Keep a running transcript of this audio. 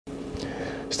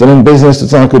Still in business to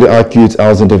tackle the acute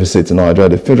housing deficit in Nigeria,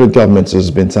 the federal government has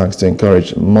been tasked to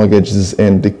encourage mortgages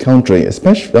in the country,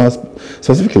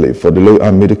 specifically for the low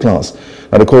and middle class.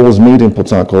 Now, the call was made in Port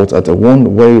Harcourt at a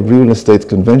one-way real estate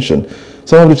convention.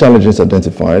 Some of the challenges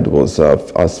identified was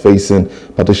as facing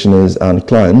petitioners and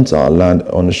clients, land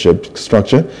ownership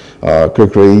structure,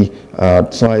 crookery,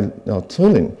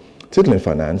 titling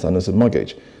finance, and also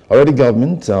mortgage. Already,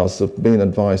 government has been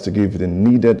advised to give the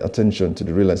needed attention to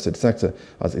the real estate sector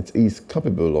as it is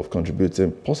capable of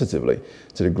contributing positively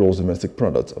to the gross domestic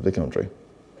product of the country.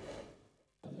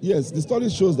 Yes, the study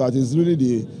shows that it's really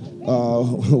the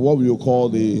what we will call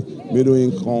the middle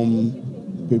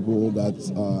income people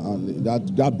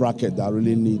that bracket that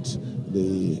really need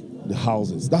the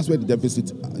houses. That's where the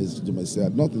deficit is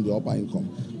domestic, not in the upper income,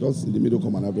 just in the middle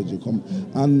income and average income.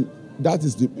 And that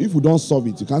is if we don't solve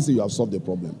it, you can't say you have solved the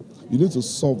problem. You need to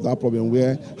solve that problem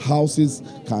where houses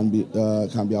can be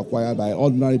acquired by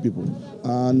ordinary people.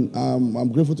 And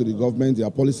I'm grateful to the government,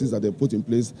 their policies that they put in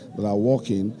place that are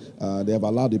working. They have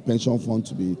allowed the pension fund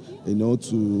to be,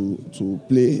 to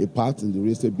play a part in the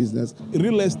real estate business.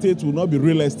 Real estate will not be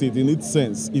real estate in its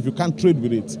sense if you can't trade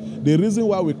with it. The reason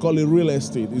why we call it real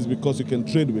estate is because you can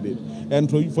trade with it. And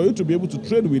for you to be able to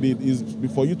trade with it is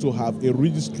for you to have a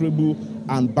registrable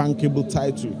and bankable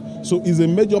title. So it's a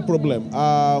major problem.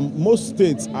 Most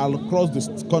states across this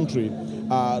country,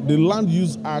 the Land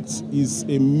Use Act is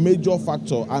a major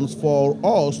factor, and for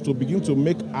us to begin to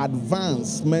make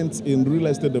advancements in real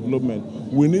estate development,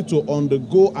 we need to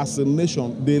undergo as a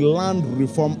nation the Land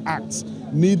Reform Act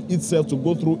need itself to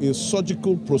go through a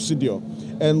surgical procedure.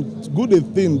 And good a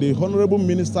thing, the Honorable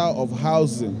Minister of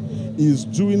Housing is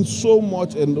doing so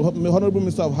much, and the Honorable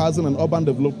Minister of Housing and Urban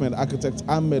Development, Architect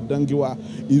Ahmed Dangiwa,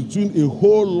 is doing a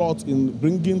whole lot in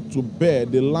bringing to bear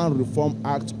the Land Reform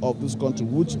Act of this country,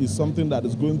 which is something that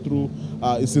is going through,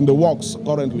 it's in the works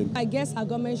currently. I guess our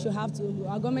government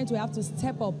will have to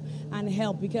step up and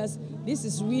help, because this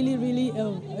is really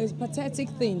a pathetic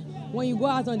thing. When you go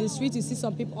out on the street, you see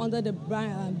some people under the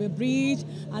bridge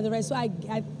and the rest. So I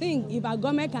think if our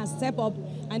government can step up,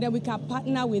 and then we can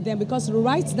partner with them, because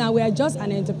right now we are just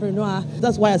an entrepreneur.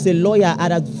 That's why as a lawyer,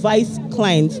 I'd advise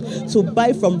clients to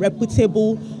buy from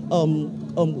reputable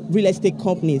real estate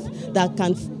companies that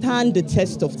can stand the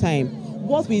test of time.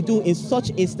 What we do in such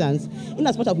instance, in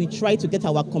as much as we try to get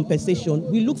our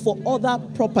compensation, we look for other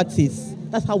properties.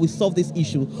 That's how we solve this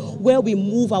issue, where we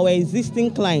move our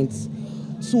existing clients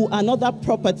to another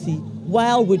property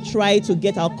while we try to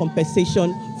get our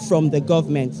compensation from the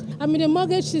government. I mean, the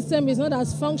mortgage system is not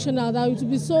as functional that it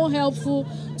would be so helpful,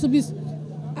 to be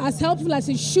as helpful as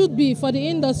it should be for the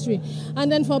industry,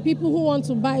 and then for people who want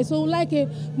to buy. So like a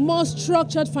more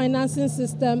structured financing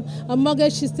system, a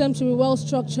mortgage system should be well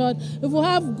structured. If we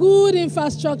have good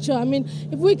infrastructure, I mean,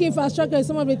 if weak infrastructure is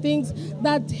some of the things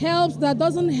that helps, that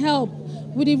doesn't help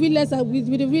with the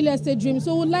real estate dream.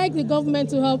 So we'd like the government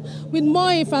to help with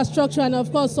more infrastructure and,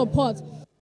 of course, support.